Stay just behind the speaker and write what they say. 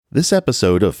This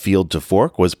episode of Field to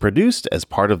Fork was produced as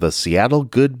part of the Seattle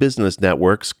Good Business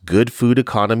Network's Good Food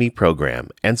Economy program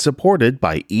and supported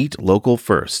by Eat Local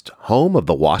First, home of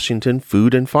the Washington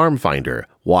Food and Farm Finder,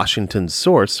 Washington's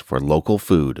source for local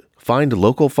food. Find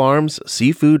local farms,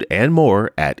 seafood, and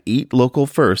more at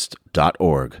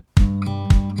eatlocalfirst.org.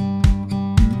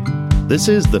 This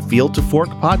is the Field to Fork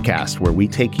podcast, where we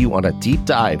take you on a deep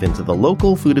dive into the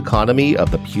local food economy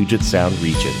of the Puget Sound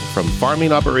region, from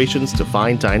farming operations to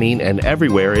fine dining and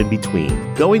everywhere in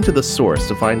between, going to the source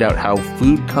to find out how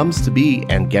food comes to be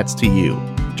and gets to you,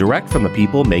 direct from the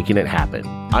people making it happen.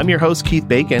 I'm your host, Keith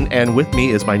Bacon, and with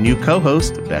me is my new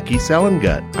co-host, Becky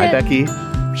Selengut. Hi, Becky.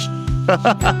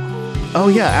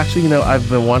 Oh, yeah, actually, I've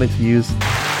been wanting to use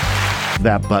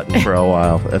that button for a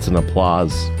while. That's an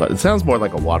applause, but it sounds more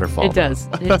like a waterfall. It does.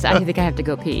 I think I have to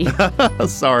go pee.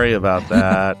 Sorry about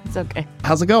that. It's okay.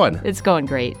 How's it going? It's going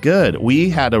great. Good. We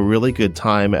had a really good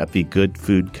time at the Good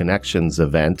Food Connections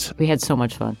event. We had so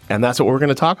much fun. And that's what we're going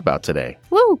to talk about today.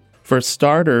 Woo! For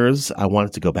starters, I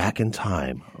wanted to go back in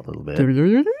time a little bit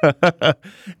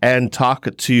and talk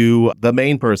to the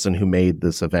main person who made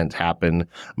this event happen,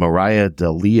 Mariah,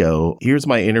 DeLeo. Here's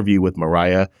my interview with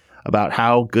Mariah about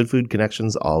how Good Food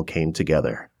Connections all came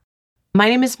together. My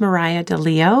name is Mariah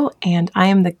DeLeo, and I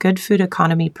am the Good Food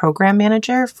Economy Program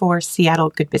Manager for Seattle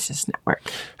Good Business Network.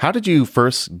 How did you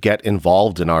first get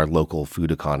involved in our local food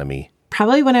economy?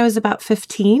 Probably when I was about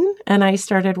 15, and I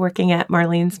started working at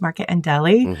Marlene's Market and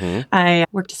Deli. Mm-hmm. I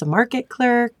worked as a market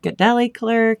clerk, a deli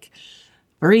clerk,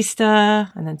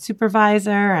 barista, and then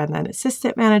supervisor, and then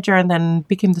assistant manager, and then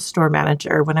became the store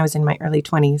manager when I was in my early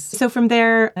 20s. So from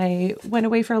there, I went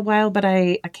away for a while, but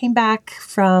I came back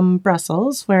from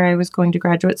Brussels, where I was going to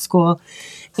graduate school,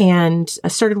 and I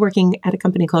started working at a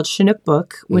company called Chinook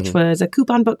Book, which was a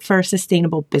coupon book for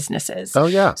sustainable businesses. Oh,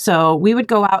 yeah. So we would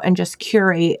go out and just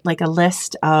curate like a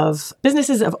list of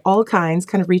businesses of all kinds,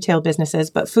 kind of retail businesses,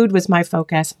 but food was my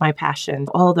focus, my passion.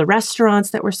 All the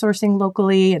restaurants that were sourcing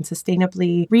locally and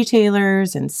sustainably,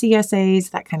 retailers and CSAs,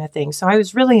 that kind of thing. So I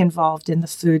was really involved in the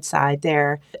food side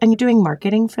there and doing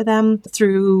marketing for them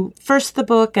through first the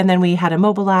book, and then we had a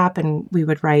mobile app, and we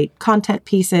would write content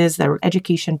pieces that were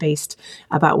education-based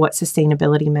about what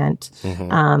sustainability meant,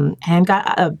 and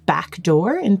got a back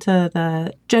door into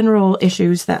the general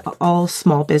issues that all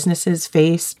small businesses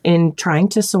face in trying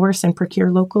to source and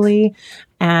procure locally.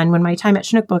 And when my time at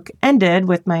Chinook Book ended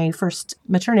with my first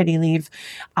maternity leave,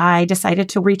 I decided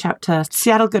to reach out to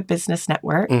Seattle Good Business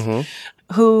Network,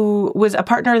 who was a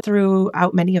partner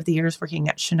throughout many of the years working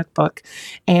at Chinook Book,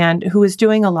 and who was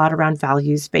doing a lot around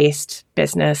values-based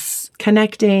business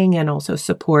connecting and also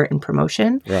support and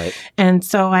promotion. Right. And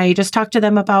so I just talked to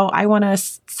them about, I want to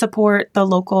support the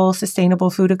local sustainable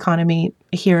food economy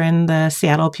here in the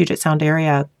Seattle Puget Sound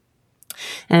area.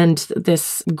 And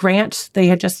this grant they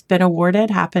had just been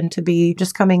awarded happened to be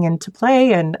just coming into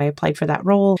play, and I applied for that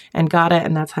role and got it,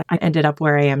 and that's how I ended up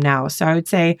where I am now. So I would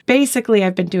say basically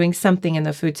I've been doing something in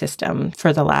the food system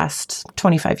for the last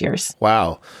 25 years.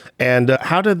 Wow. And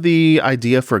how did the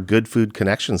idea for Good Food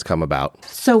Connections come about?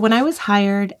 So when I was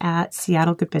hired at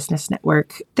Seattle Good Business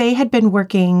Network, they had been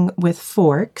working with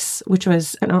Forks, which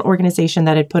was an organization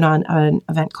that had put on an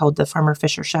event called the Farmer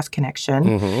Fisher Chef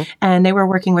Connection. And they were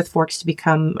working with Forks to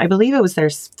become, I believe it was their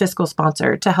fiscal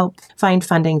sponsor, to help find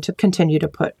funding to continue to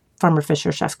put Farmer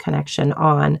Fisher Chef Connection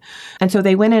on. And so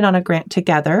they went in on a grant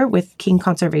together with King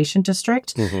Conservation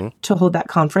District to hold that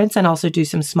conference and also do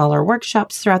some smaller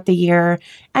workshops throughout the year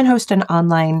and host an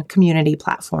online community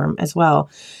platform as well.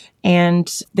 And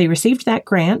they received that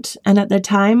grant. And at the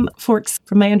time, Forks,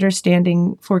 from my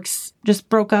understanding, Forks just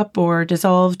broke up or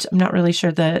dissolved. I'm not really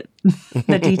sure the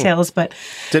details, but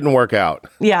didn't work out.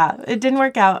 Yeah, it didn't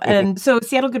work out. And so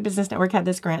Seattle Good Business Network had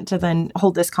this grant to then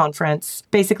hold this conference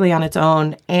basically on its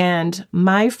own. And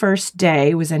my first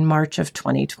day was in March of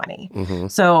 2020.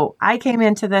 So I came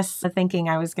into this thinking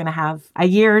I was going to have a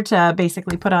year to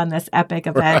basically put on this epic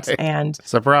event, and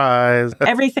surprise,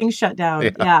 everything shut down.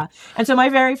 Yeah. And so my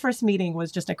very first meeting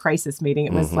was just a crisis meeting.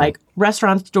 It was like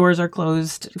restaurants' doors are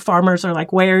closed. Farmers are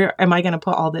like, where am I going to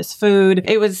put all this food?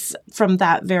 It was from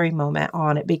that very moment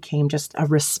on, it became just a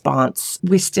response.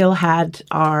 We still had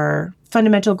our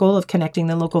fundamental goal of connecting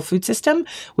the local food system.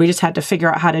 We just had to figure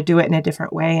out how to do it in a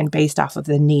different way and based off of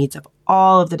the needs of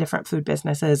all of the different food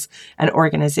businesses and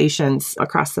organizations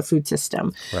across the food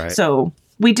system. Right. So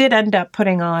We did end up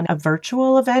putting on a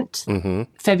virtual event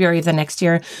February of the next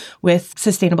year with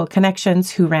Sustainable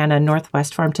Connections, who ran a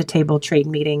Northwest Farm to Table trade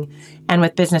meeting, and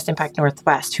with Business Impact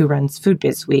Northwest, who runs Food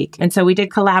Biz Week. And so we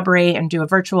did collaborate and do a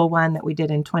virtual one that we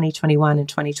did in 2021 and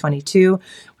 2022,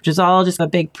 which is all just a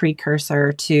big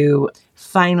precursor to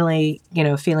finally,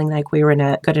 feeling like we were in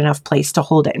a good enough place to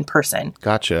hold it in person.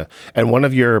 Gotcha. And one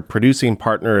of your producing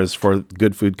partners for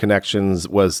Good Food Connections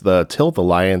was the Tilth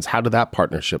Alliance. How did that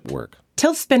partnership work?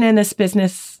 Tilth's been in this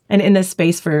business and in this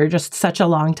space for just such a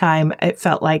long time. It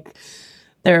felt like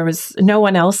there was no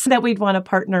one else that we'd want to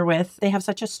partner with. They have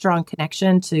such a strong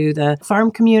connection to the farm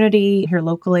community here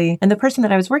locally. And the person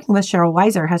that I was working with, Cheryl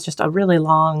Weiser, has just a really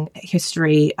long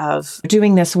history of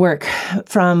doing this work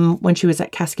from when she was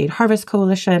at Cascade Harvest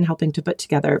Coalition, helping to put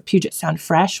together Puget Sound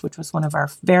Fresh, which was one of our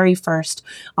very first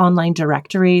online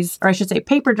directories, or I should say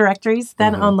paper directories,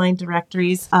 then online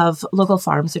directories of local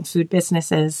farms and food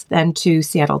businesses, then to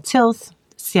Seattle Tilth.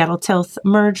 Seattle Tilth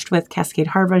merged with Cascade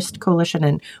Harvest Coalition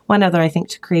and one other, I think,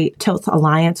 to create Tilth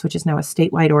Alliance, which is now a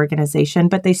statewide organization,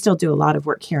 but they still do a lot of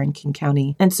work here in King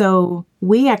County. And so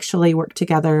we actually work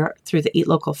together through the Eat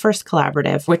Local First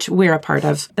Collaborative, which we're a part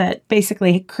of, that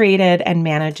basically created and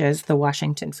manages the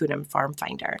Washington Food and Farm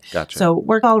Finder. Gotcha. So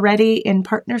we're already in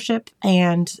partnership,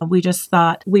 and we just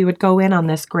thought we would go in on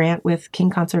this grant with King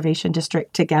Conservation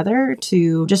District together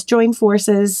to just join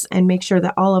forces and make sure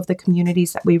that all of the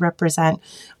communities that we represent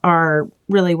are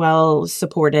really well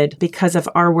supported. Because of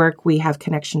our work, we have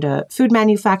connection to food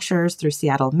manufacturers through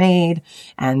Seattle Made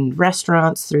and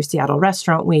restaurants through Seattle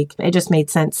Restaurant Week. It just made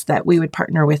sense that we would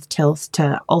partner with Tilth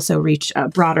to also reach a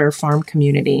broader farm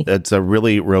community. It's a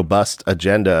really robust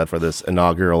agenda for this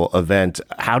inaugural event.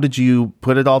 How did you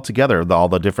put it all together, all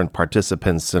the different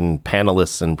participants and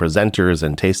panelists and presenters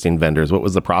and tasting vendors? What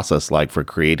was the process like for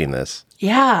creating this?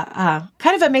 Yeah,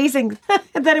 kind of amazing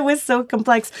that it was so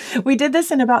complex. We did this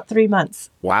in about 3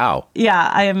 months. Wow.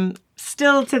 Yeah, I am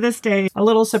still to this day a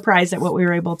little surprised at what we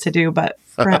were able to do, but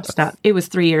perhaps not. It was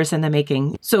 3 years in the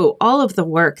making. So all of the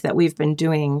work that we've been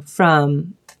doing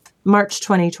from March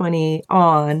 2020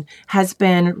 on has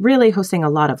been really hosting a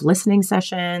lot of listening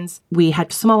sessions. We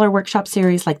had smaller workshop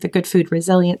series like the Good Food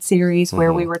Resilience series,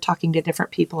 where we were talking to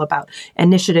different people about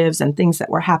initiatives and things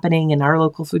that were happening in our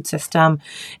local food system.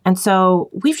 And so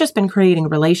we've just been creating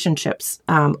relationships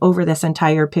over this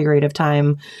entire period of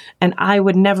time. And I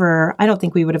don't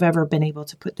think we would have ever been able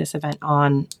to put this event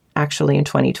on actually in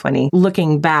 2020,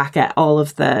 looking back at all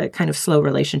of the kind of slow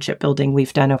relationship building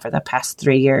we've done over the past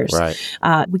 3 years.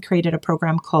 Right. We created a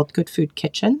program called Good Food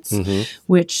Kitchens,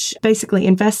 which basically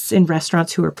invests in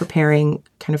restaurants who are preparing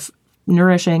kind of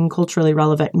nourishing, culturally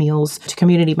relevant meals to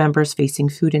community members facing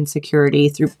food insecurity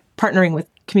through partnering with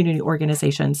community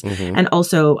organizations and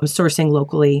also sourcing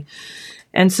locally.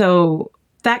 And so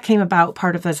that came about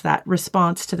part of as that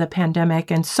response to the pandemic.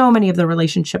 And so many of the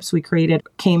relationships we created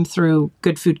came through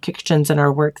Good Food Kitchens and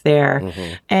our work there.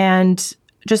 And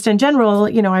just in general,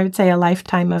 I would say a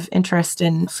lifetime of interest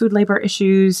in food labor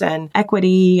issues and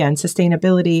equity and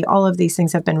sustainability. All of these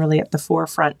things have been really at the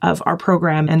forefront of our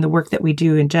program and the work that we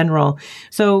do in general.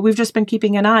 So we've just been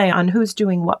keeping an eye on who's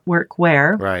doing what work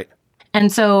where. Right. And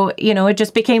so, it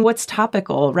just became what's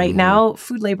topical. Right now,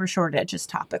 food labor shortage is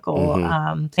topical.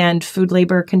 And food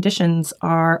labor conditions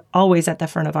are always at the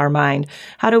front of our mind.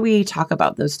 How do we talk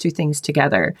about those two things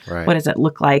together? Right. What does it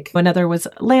look like? Another was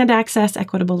land access,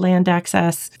 equitable land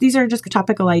access. These are just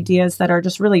topical ideas that are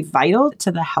just really vital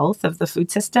to the health of the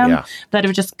food system that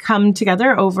have just come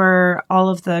together over all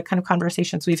of the kind of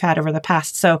conversations we've had over the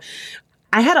past. So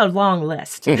I had a long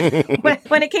list.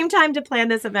 When it came time to plan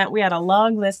this event, we had a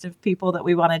long list of people that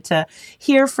we wanted to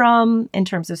hear from in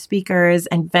terms of speakers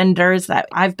and vendors that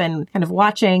I've been kind of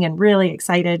watching and really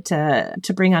excited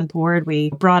to bring on board.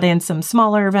 We brought in some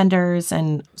smaller vendors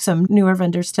and some newer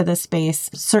vendors to this space,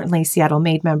 certainly Seattle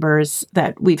Made members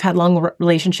that we've had long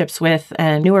relationships with,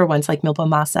 and newer ones like Milpa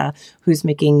Masa, who's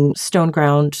making stone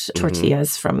ground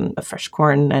tortillas from fresh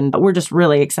corn. And we're just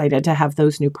really excited to have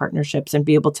those new partnerships and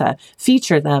be able to feature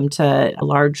them to a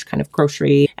large kind of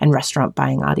grocery and restaurant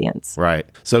buying audience. Right.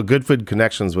 So Good Food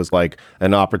Connections was like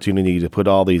an opportunity to put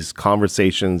all these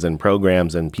conversations and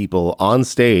programs and people on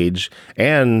stage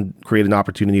and create an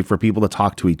opportunity for people to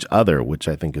talk to each other, which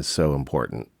I think is so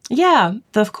important. Yeah,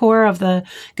 the core of the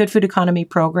Good Food Economy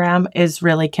program is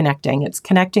really connecting. It's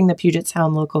connecting the Puget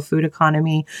Sound local food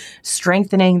economy,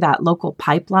 strengthening that local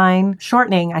pipeline,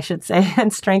 shortening, I should say,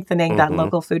 and strengthening that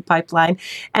local food pipeline,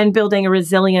 and building a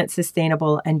resilient,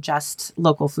 sustainable, and just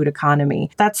local food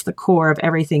economy. That's the core of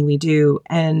everything we do.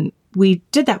 And we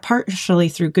did that partially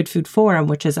through Good Food Forum,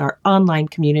 which is our online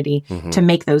community, to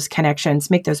make those connections,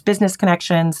 make those business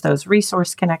connections, those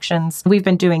resource connections. We've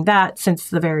been doing that since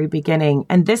the very beginning.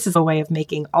 And this is a way of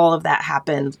making all of that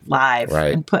happen live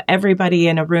and put everybody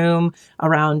in a room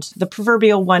around the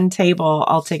proverbial one table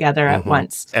all together at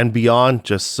once. And beyond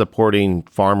just supporting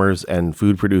farmers and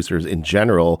food producers in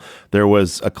general, there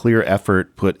was a clear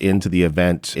effort put into the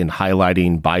event in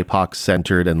highlighting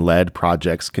BIPOC-centered and led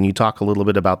projects. Can you talk a little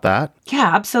bit about that?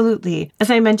 Yeah, absolutely.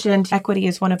 As I mentioned, equity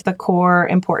is one of the core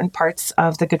important parts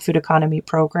of the Good Food Economy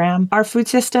program. Our food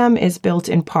system is built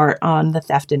in part on the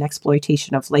theft and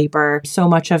exploitation of labor. So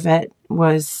much of it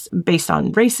was based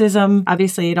on racism.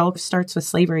 Obviously, it all starts with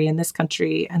slavery in this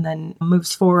country and then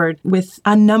moves forward with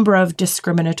a number of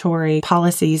discriminatory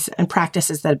policies and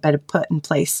practices that have been put in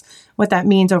place. What that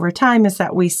means over time is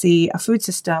that we see a food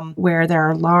system where there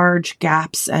are large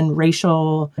gaps and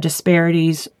racial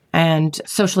disparities and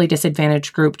socially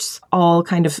disadvantaged groups all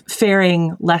kind of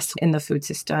faring less in the food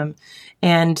system.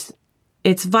 And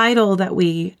it's vital that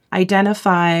we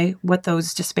identify what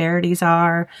those disparities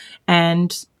are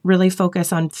and really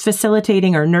focus on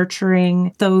facilitating or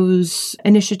nurturing those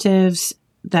initiatives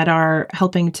that are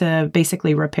helping to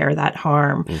basically repair that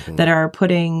harm, that are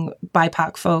putting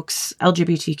BIPOC folks,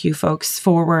 LGBTQ folks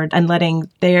forward and letting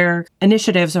their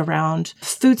initiatives around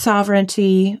food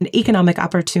sovereignty and economic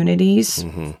opportunities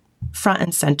front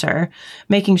and center,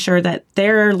 making sure that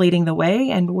they're leading the way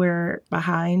and we're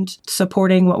behind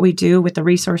supporting what we do with the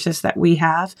resources that we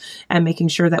have and making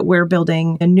sure that we're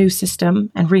building a new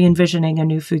system and re-envisioning a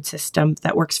new food system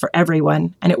that works for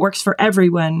everyone. And it works for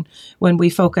everyone when we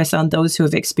focus on those who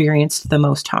have experienced the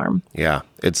most harm. Yeah,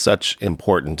 it's such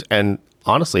important and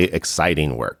honestly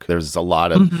exciting work. There's a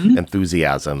lot of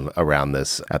enthusiasm around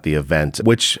this at the event,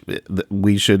 which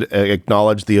we should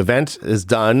acknowledge. The event is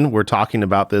done. We're talking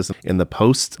about this in the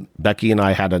post. Becky and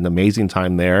I had an amazing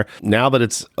time there. Now that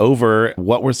it's over,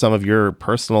 what were some of your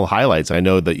personal highlights? I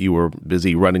know that you were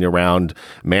busy running around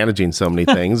managing so many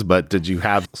things, but did you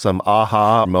have some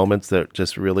aha moments that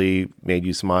just really made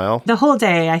you smile? The whole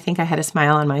day, I think I had a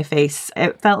smile on my face.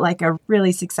 It felt like a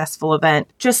really successful event.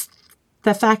 Just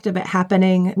the fact of it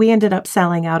happening, we ended up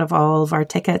selling out of all of our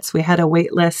tickets. We had a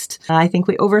wait list. I think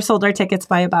we oversold our tickets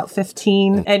by about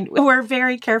 15. And we're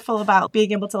very careful about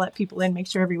being able to let people in, make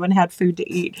sure everyone had food to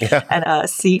eat and a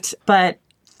seat. But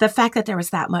the fact that there was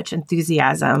that much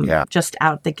enthusiasm just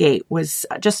out the gate was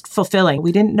just fulfilling.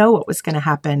 We didn't know what was going to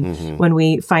happen when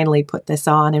we finally put this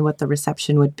on and what the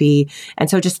reception would be. And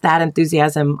so just that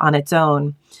enthusiasm on its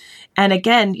own. And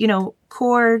again, you know,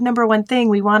 core number one thing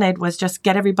we wanted was just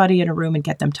get everybody in a room and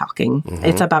get them talking.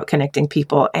 It's about connecting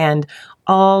people. And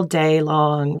all day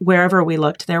long, wherever we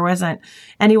looked, there wasn't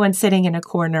anyone sitting in a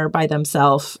corner by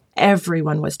themselves.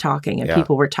 Everyone was talking and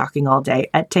people were talking all day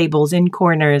at tables, in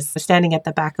corners, standing at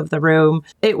the back of the room.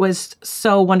 It was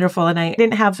so wonderful. And I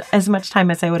didn't have as much time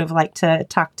as I would have liked to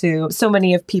talk to so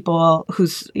many of people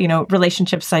whose, you know,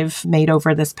 relationships I've made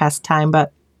over this past time.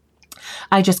 But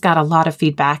I just got a lot of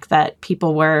feedback that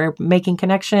people were making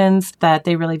connections, that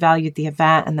they really valued the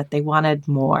event and that they wanted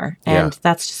more. And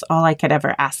that's just all I could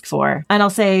ever ask for. And I'll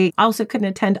say I also couldn't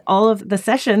attend all of the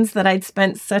sessions that I'd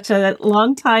spent such a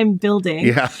long time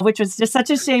building, which was just such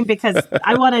a shame because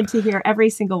I wanted to hear every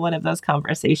single one of those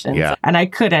conversations and I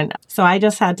couldn't. So I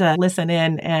just had to listen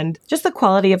in, and just the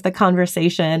quality of the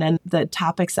conversation and the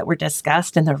topics that were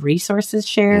discussed and the resources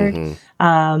shared.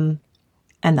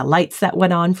 And the lights that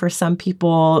went on for some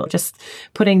people, just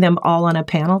putting them all on a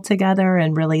panel together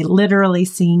and really literally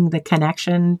seeing the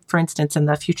connection, for instance, in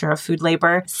the future of food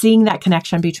labor, seeing that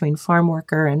connection between farm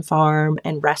worker and farm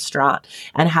and restaurant,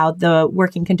 and how the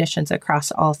working conditions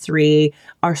across all three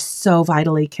are so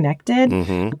vitally connected.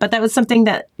 But that was something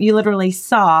that you literally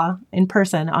saw in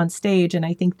person on stage. And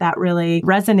I think that really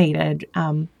resonated.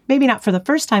 Maybe not for the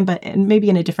first time, but maybe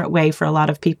in a different way for a lot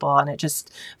of people. And it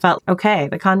just felt, okay,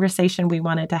 the conversation we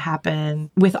wanted to happen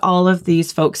with all of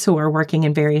these folks who are working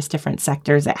in various different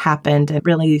sectors, it happened. It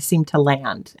really seemed to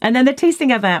land. And then the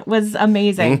tasting event was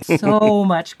amazing. So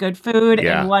much good food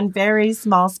in one very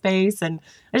small space. And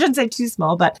I shouldn't say too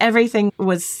small, but everything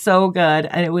was so good.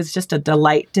 And it was just a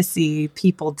delight to see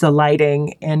people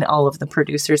delighting in all of the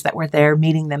producers that were there,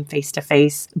 meeting them face to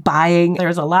face, buying. There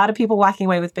was a lot of people walking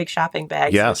away with big shopping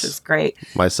bags, which is great.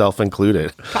 Myself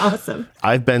included. Awesome.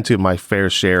 I've been to my fair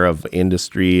share of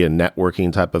industry and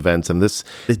networking type events, and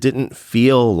it didn't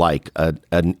feel like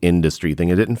an industry thing.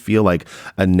 It didn't feel like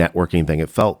a networking thing.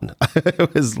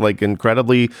 It was like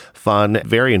incredibly fun,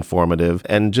 very informative,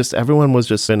 and just everyone was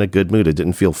just in a good mood. It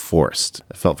didn't feel forced.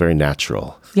 It felt very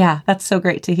natural. Yeah, that's so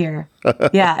great to hear.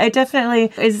 Yeah, it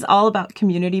definitely is all about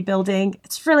community building.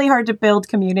 It's really hard to build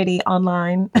community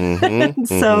online.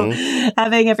 So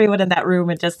having everyone in that room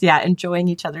and just, enjoying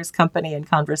each other's company and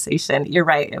conversation. You're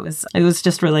right. It was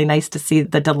just really nice to see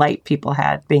the delight people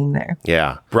had being there.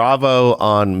 Yeah. Bravo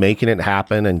on making it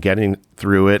happen and getting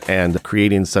through it and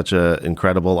creating such an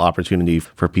incredible opportunity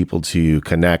for people to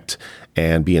connect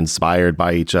and be inspired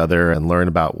by each other and learn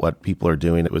about what people are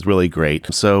doing. It was really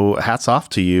great. So hats off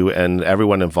to you and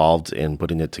everyone involved in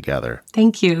putting it together.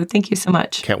 Thank you. Thank you so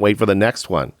much. Can't wait for the next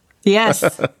one.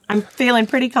 Yes, I'm feeling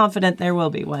pretty confident there will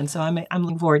be one. So I'm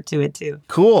looking forward to it too.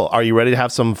 Cool. Are you ready to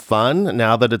have some fun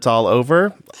now that it's all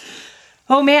over?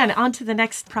 Oh man, on to the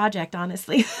next project,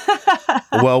 honestly.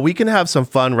 Well, we can have some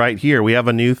fun right here. We have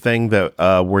a new thing that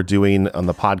we're doing on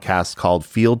the podcast called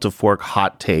Field to Fork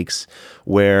Hot Takes,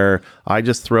 where I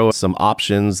just throw some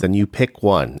options and you pick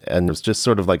one. And it's just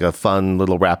sort of like a fun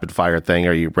little rapid fire thing.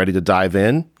 Are you ready to dive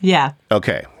in? Yeah.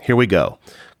 Okay, here we go.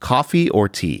 Coffee or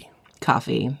tea?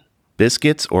 Coffee.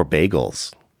 Biscuits or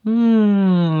bagels?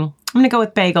 I'm going to go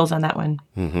with bagels on that one.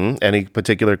 Any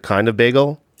particular kind of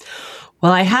bagel?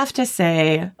 Well, I have to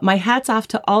say, my hat's off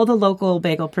to all the local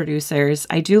bagel producers.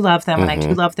 I do love them and I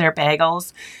do love their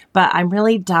bagels, but I'm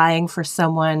really dying for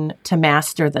someone to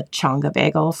master the Chonga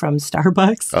bagel from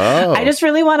Starbucks. Oh. I just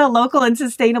really want a local and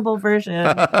sustainable version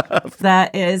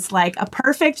that is like a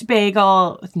perfect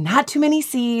bagel with not too many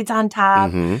seeds on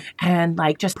top and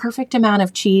like just perfect amount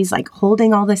of cheese, like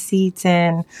holding all the seeds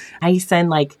in, nice and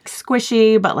like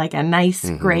squishy, but like a nice,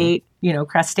 great,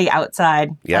 crusty outside.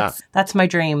 Yeah. That's my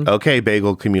dream. Okay,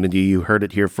 bagel community, you heard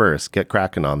it here first. Get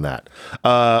cracking on that.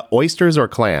 Oysters or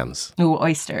clams? Ooh,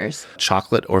 oysters.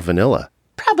 Chocolate or vanilla?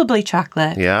 Probably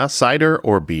chocolate. Yeah. Cider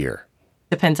or beer?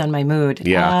 Depends on my mood.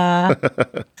 Yeah.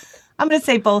 I'm going to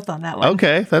say both on that one.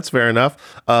 Okay, that's fair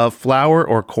enough. Flour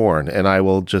or corn? And I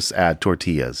will just add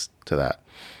tortillas to that.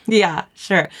 Yeah,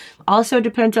 sure. Also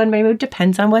depends on my mood,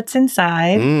 depends on what's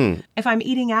inside. If I'm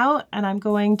eating out and I'm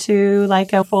going to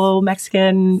like a full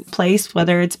Mexican place,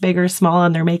 whether it's big or small,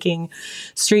 and they're making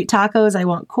street tacos, I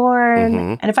want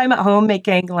corn. And if I'm at home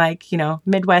making like,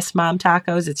 Midwest mom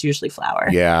tacos, it's usually flour.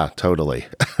 Yeah, totally.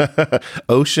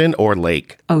 Ocean or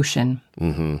lake? Ocean.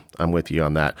 I'm with you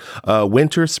on that.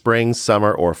 Winter, spring,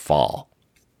 summer, or fall?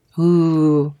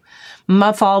 Ooh. I'm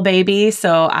a fall baby,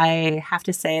 so I have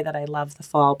to say that I love the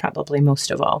fall probably most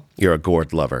of all. You're a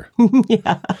gourd lover.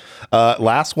 Yeah.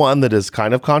 Last one that is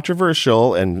kind of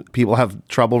controversial, and people have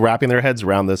trouble wrapping their heads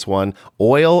around this one.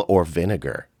 Oil or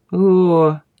vinegar?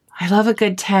 Ooh, I love a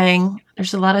good tang.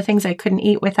 There's a lot of things I couldn't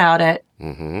eat without it.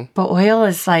 But oil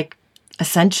is like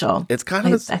essential. It's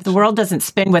kind of like, the world doesn't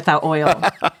spin without oil.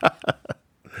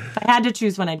 If I had to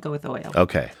choose one, I'd go with oil.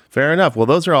 Okay, fair enough. Well,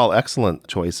 those are all excellent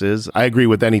choices. I agree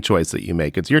with any choice that you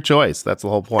make. It's your choice. That's the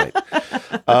whole point.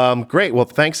 Great. Well,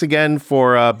 thanks again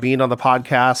for being on the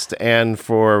podcast and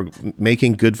for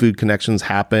making Good Food Connections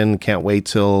happen. Can't wait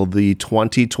till the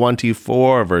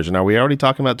 2024 version. Are we already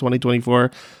talking about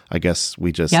 2024? I guess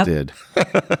we just did.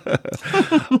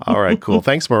 All right, cool.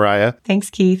 Thanks, Mariah. Thanks,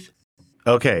 Keith.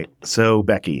 Okay, so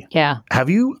Becky. Yeah.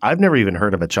 I've never even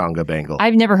heard of a Chonga bagel.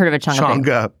 I've never heard of a Chonga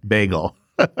Chonga bagel. bagel.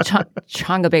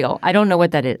 Chonga bagel. I don't know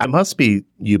what that is. It must be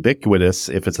ubiquitous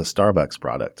if it's a Starbucks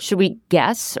product. Should we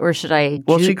guess or should I?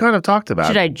 Well, she kind of talked about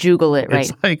Should I Google it, right?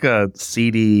 It's like a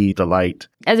seedy delight.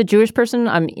 As a Jewish person,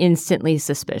 I'm instantly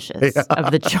suspicious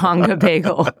of the Chonga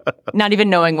bagel, not even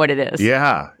knowing what it is.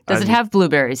 Yeah. Does it have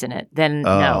blueberries in it? Then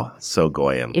no. So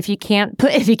goyim. If you can't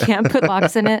put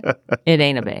lox in it, it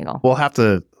ain't a bagel. We'll have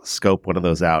to scope one of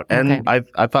those out. And Okay.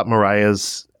 I thought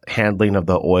Mariah's handling of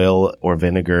the oil or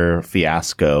vinegar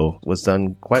fiasco was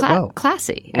done quite well.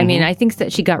 Classy. I mean, I think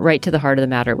that she got right to the heart of the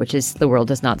matter, which is the world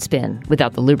does not spin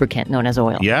without the lubricant known as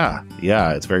oil. Yeah.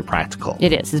 It's very practical.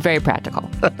 It is. It's very practical.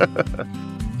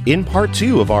 In part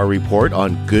 2 of our report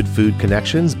on Good Food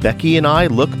Connections, Becky and I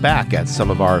look back at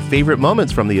some of our favorite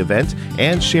moments from the event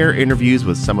and share interviews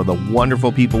with some of the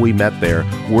wonderful people we met there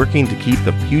working to keep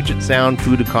the Puget Sound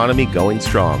food economy going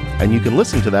strong. And you can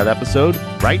listen to that episode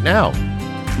right now.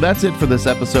 That's it for this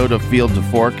episode of Field to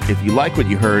Fork. If you like what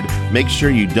you heard, make sure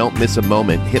you don't miss a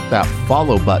moment. Hit that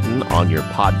follow button on your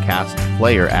podcast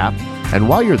player app. And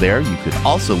while you're there, you could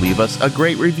also leave us a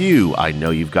great review. I know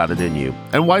you've got it in you.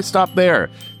 And why stop there?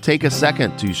 Take a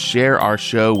second to share our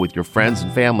show with your friends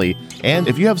and family. And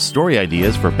if you have story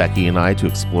ideas for Becky and I to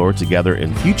explore together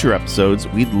in future episodes,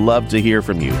 we'd love to hear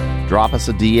from you. Drop us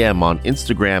a DM on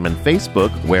Instagram and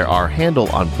Facebook, where our handle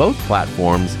on both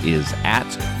platforms is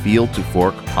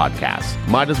 @Field2Fork Podcast.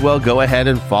 Might as well go ahead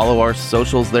and follow our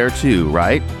socials there too,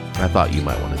 right? I thought you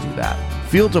might want to do that.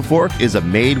 Field to Fork is a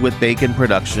Made with Bacon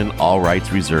production, all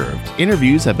rights reserved.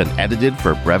 Interviews have been edited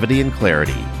for brevity and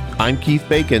clarity. I'm Keith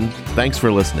Bacon. Thanks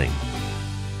for listening.